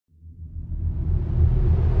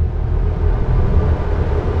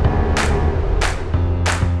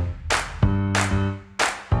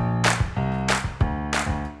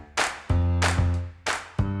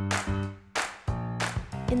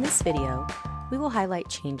this video, we will highlight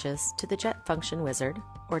changes to the Jet Function Wizard,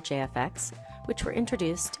 or JFX, which were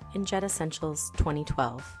introduced in Jet Essentials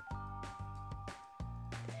 2012.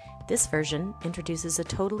 This version introduces a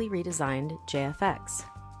totally redesigned JFX.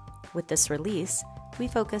 With this release, we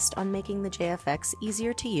focused on making the JFX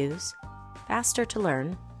easier to use, faster to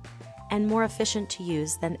learn, and more efficient to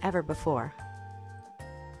use than ever before.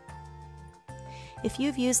 If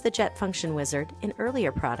you've used the Jet Function Wizard in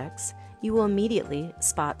earlier products, you will immediately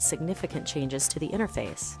spot significant changes to the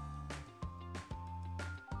interface.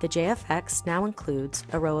 The JFX now includes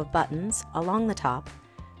a row of buttons along the top,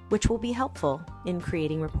 which will be helpful in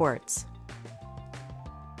creating reports.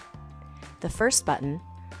 The first button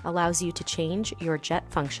allows you to change your Jet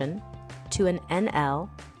function to an NL,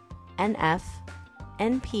 NF,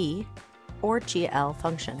 NP, or GL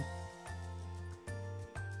function.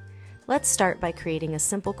 Let's start by creating a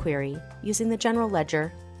simple query using the General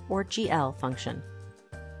Ledger or GL function.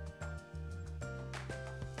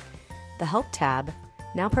 The Help tab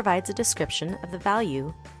now provides a description of the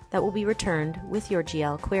value that will be returned with your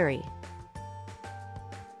GL query.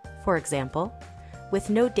 For example, with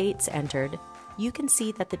no dates entered, you can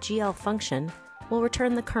see that the GL function will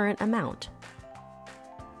return the current amount.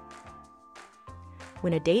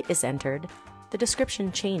 When a date is entered, the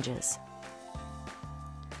description changes.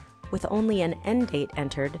 With only an end date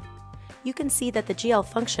entered, you can see that the GL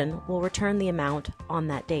function will return the amount on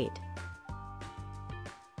that date.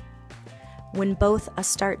 When both a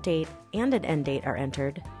start date and an end date are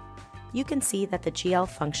entered, you can see that the GL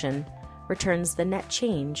function returns the net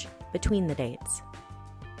change between the dates.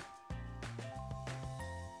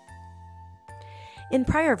 In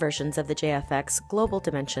prior versions of the JFX, global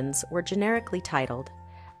dimensions were generically titled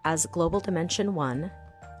as Global Dimension 1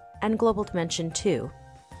 and Global Dimension 2.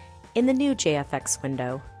 In the new JFX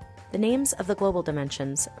window, the names of the global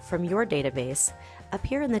dimensions from your database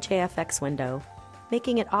appear in the JFX window,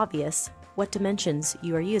 making it obvious what dimensions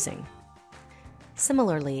you are using.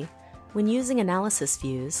 Similarly, when using analysis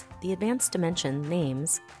views, the advanced dimension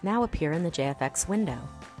names now appear in the JFX window.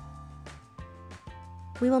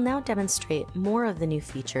 We will now demonstrate more of the new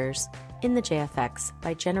features in the JFX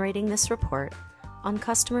by generating this report on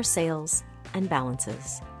customer sales and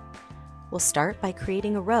balances. We'll start by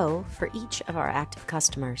creating a row for each of our active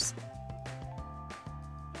customers.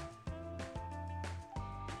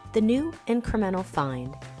 The new Incremental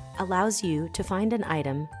Find allows you to find an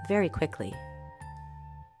item very quickly.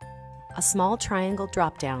 A small triangle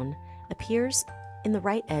drop-down appears in the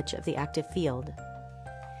right edge of the active field.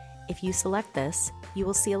 If you select this, you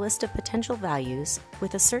will see a list of potential values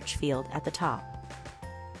with a search field at the top.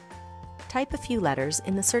 Type a few letters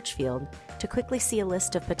in the search field to quickly see a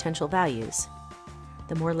list of potential values.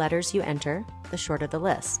 The more letters you enter, the shorter the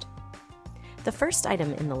list. The first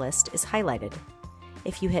item in the list is highlighted.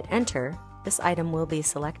 If you hit Enter, this item will be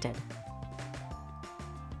selected.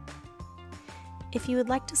 If you would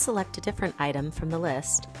like to select a different item from the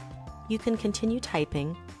list, you can continue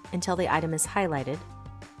typing until the item is highlighted,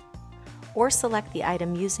 or select the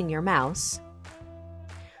item using your mouse,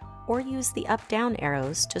 or use the up-down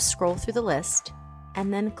arrows to scroll through the list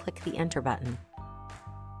and then click the Enter button.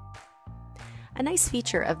 A nice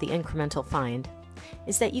feature of the Incremental Find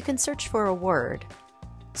is that you can search for a word.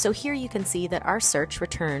 So here you can see that our search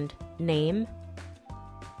returned name,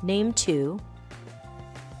 name to,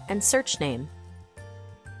 and search name.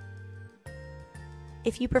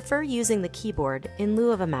 If you prefer using the keyboard in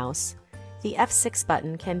lieu of a mouse, the F6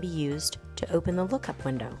 button can be used to open the lookup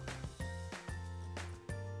window.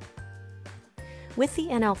 With the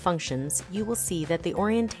NL functions, you will see that the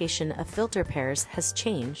orientation of filter pairs has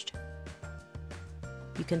changed.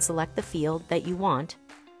 You can select the field that you want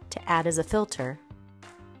to add as a filter,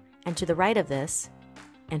 and to the right of this,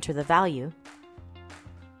 enter the value.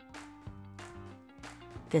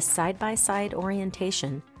 This side-by-side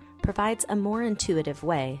orientation provides a more intuitive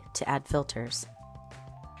way to add filters.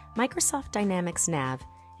 Microsoft Dynamics Nav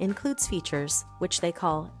includes features which they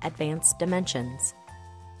call Advanced Dimensions.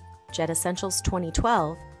 Jet Essentials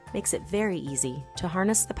 2012 makes it very easy to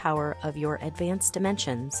harness the power of your advanced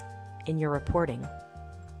dimensions in your reporting.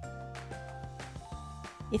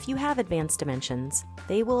 If you have advanced dimensions,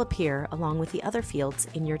 they will appear along with the other fields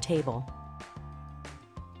in your table.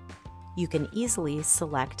 You can easily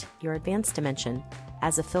select your advanced dimension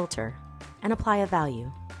as a filter and apply a value.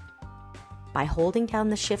 By holding down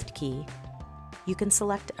the Shift key, you can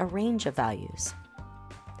select a range of values.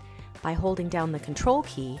 By holding down the Control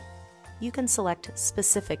key, you can select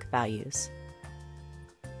specific values.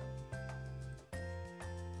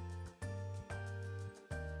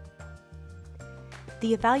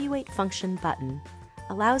 The Evaluate function button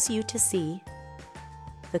allows you to see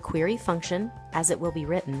the query function as it will be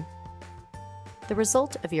written, the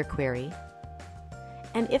result of your query,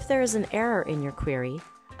 and if there is an error in your query,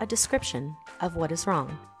 a description of what is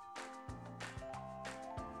wrong.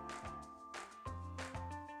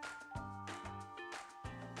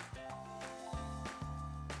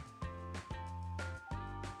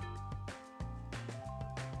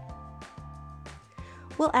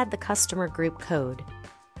 We'll add the customer group code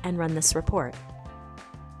and run this report.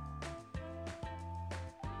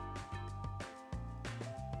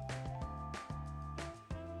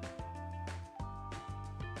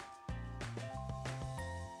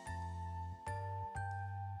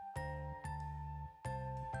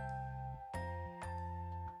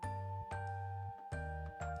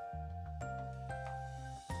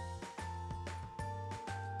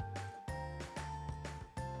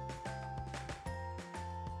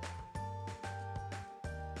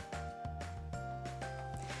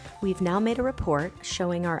 We've now made a report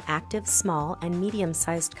showing our active small and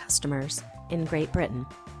medium-sized customers in Great Britain.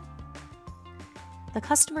 The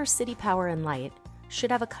customer City Power and Light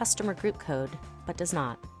should have a customer group code, but does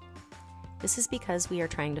not. This is because we are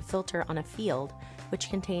trying to filter on a field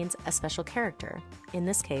which contains a special character, in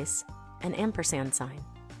this case, an ampersand sign.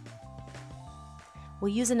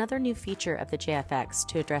 We'll use another new feature of the JFX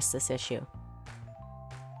to address this issue.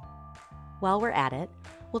 While we're at it,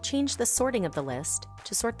 we'll change the sorting of the list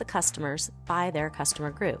to sort the customers by their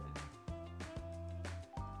customer group.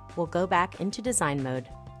 We'll go back into design mode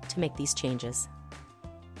to make these changes.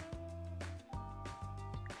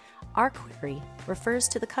 Our query refers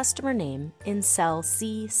to the customer name in cell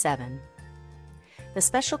C7. The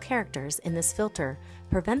special characters in this filter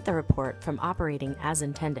prevent the report from operating as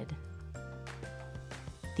intended.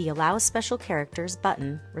 The Allow Special Characters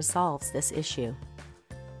button resolves this issue.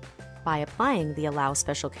 By applying the Allow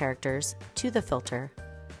Special Characters to the filter,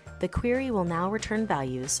 the query will now return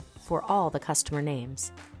values for all the customer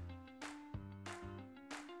names.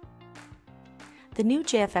 The new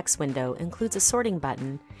JFX window includes a sorting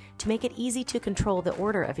button to make it easy to control the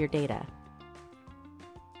order of your data.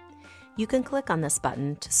 You can click on this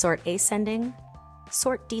button to sort ascending,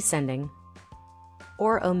 sort descending,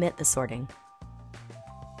 or omit the sorting.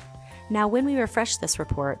 Now when we refresh this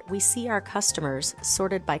report, we see our customers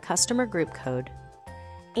sorted by customer group code,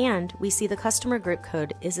 and we see the customer group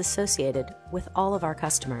code is associated with all of our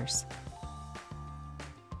customers.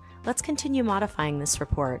 Let's continue modifying this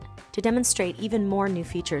report to demonstrate even more new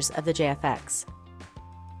features of the JFX.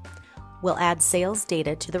 We'll add sales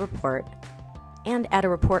data to the report and add a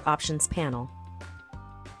report options panel.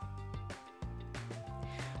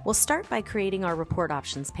 We'll start by creating our report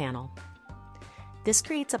options panel. This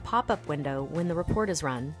creates a pop-up window when the report is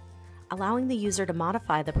run, allowing the user to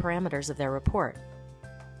modify the parameters of their report.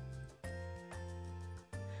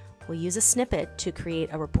 We'll use a snippet to create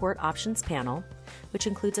a report options panel, which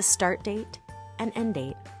includes a start date, an end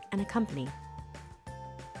date, and a company.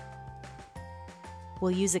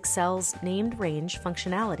 We'll use Excel's named range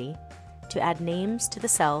functionality to add names to the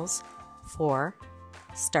cells for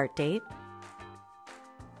start date,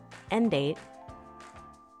 end date,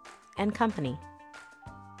 and company.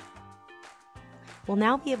 We'll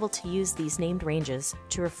now be able to use these named ranges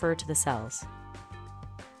to refer to the cells.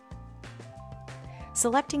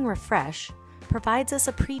 Selecting Refresh provides us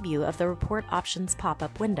a preview of the Report Options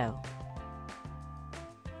pop-up window.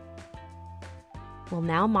 We'll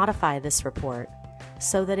now modify this report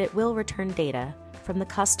so that it will return data from the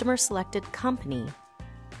customer-selected company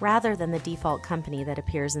rather than the default company that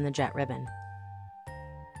appears in the jet ribbon.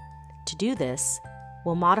 To do this,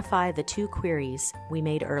 we'll modify the two queries we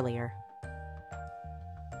made earlier.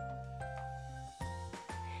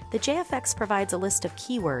 The JFX provides a list of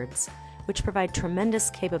keywords which provide tremendous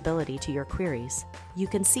capability to your queries. You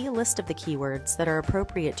can see a list of the keywords that are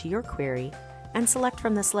appropriate to your query and select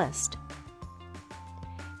from this list.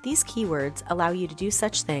 These keywords allow you to do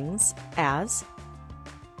such things as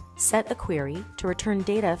set a query to return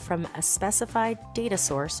data from a specified data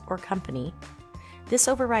source or company. This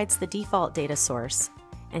overrides the default data source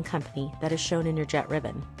and company that is shown in your jet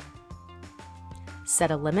ribbon.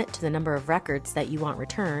 Set a limit to the number of records that you want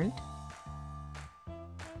returned,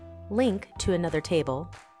 link to another table,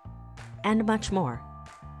 and much more.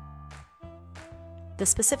 The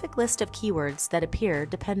specific list of keywords that appear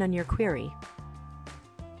depend on your query.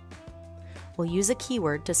 We'll use a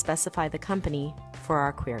keyword to specify the company for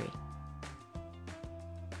our query.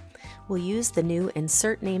 We'll use the new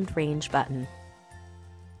Insert Named Range button.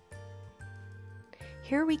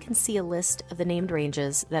 Here we can see a list of the named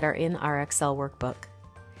ranges that are in our Excel workbook.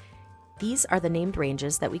 These are the named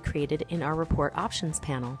ranges that we created in our Report Options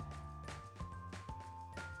panel.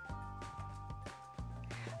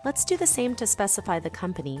 Let's do the same to specify the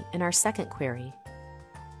company in our second query.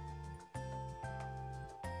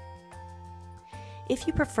 If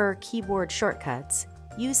you prefer keyboard shortcuts,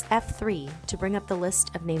 use F3 to bring up the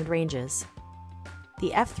list of named ranges.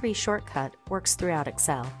 The F3 shortcut works throughout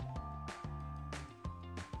Excel.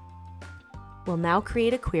 We'll now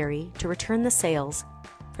create a query to return the sales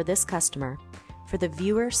for this customer for the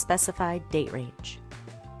viewer-specified date range.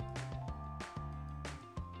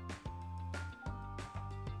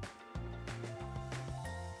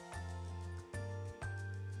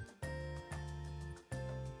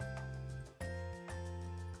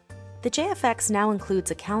 The JFX now includes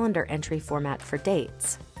a calendar entry format for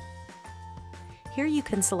dates. Here you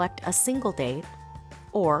can select a single date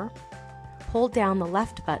or hold down the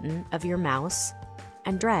left button of your mouse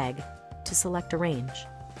and drag to select a range.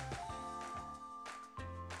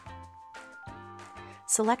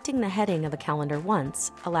 Selecting the heading of a calendar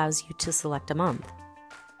once allows you to select a month.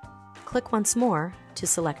 Click once more to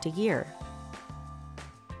select a year.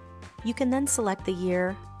 You can then select the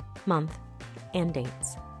year, month, and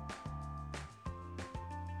dates.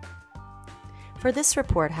 For this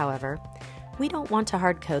report, however, we don't want to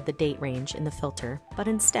hard-code the date range in the filter, but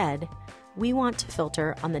instead, we want to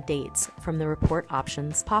filter on the dates from the Report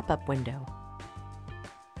Options pop-up window.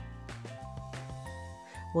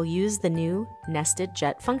 We'll use the new Nested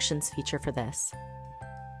Jet Functions feature for this.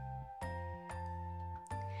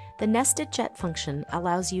 The Nested Jet function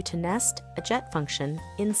allows you to nest a jet function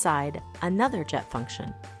inside another jet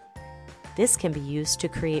function. This can be used to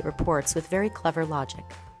create reports with very clever logic.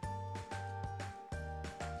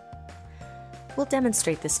 We'll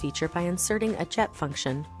demonstrate this feature by inserting a jet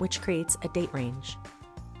function which creates a date range.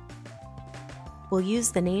 We'll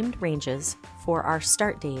use the named ranges for our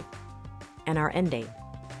start date and our end date.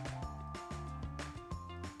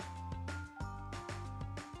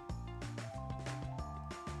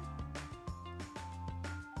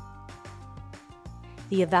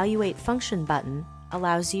 The Evaluate Function button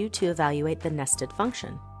allows you to evaluate the nested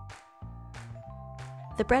function.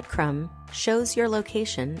 The breadcrumb shows your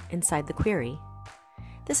location inside the query.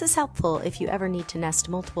 This is helpful if you ever need to nest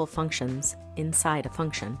multiple functions inside a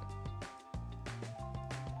function.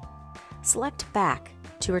 Select Back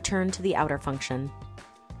to return to the outer function.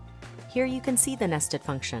 Here you can see the nested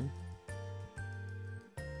function.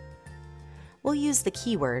 We'll use the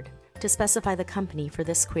keyword to specify the company for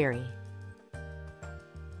this query.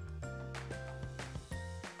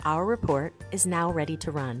 Our report is now ready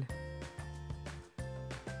to run.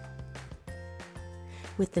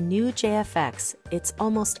 With the new JFX, it's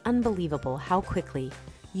almost unbelievable how quickly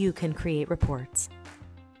you can create reports.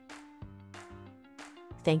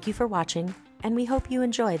 Thank you for watching, and we hope you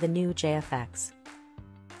enjoy the new JFX.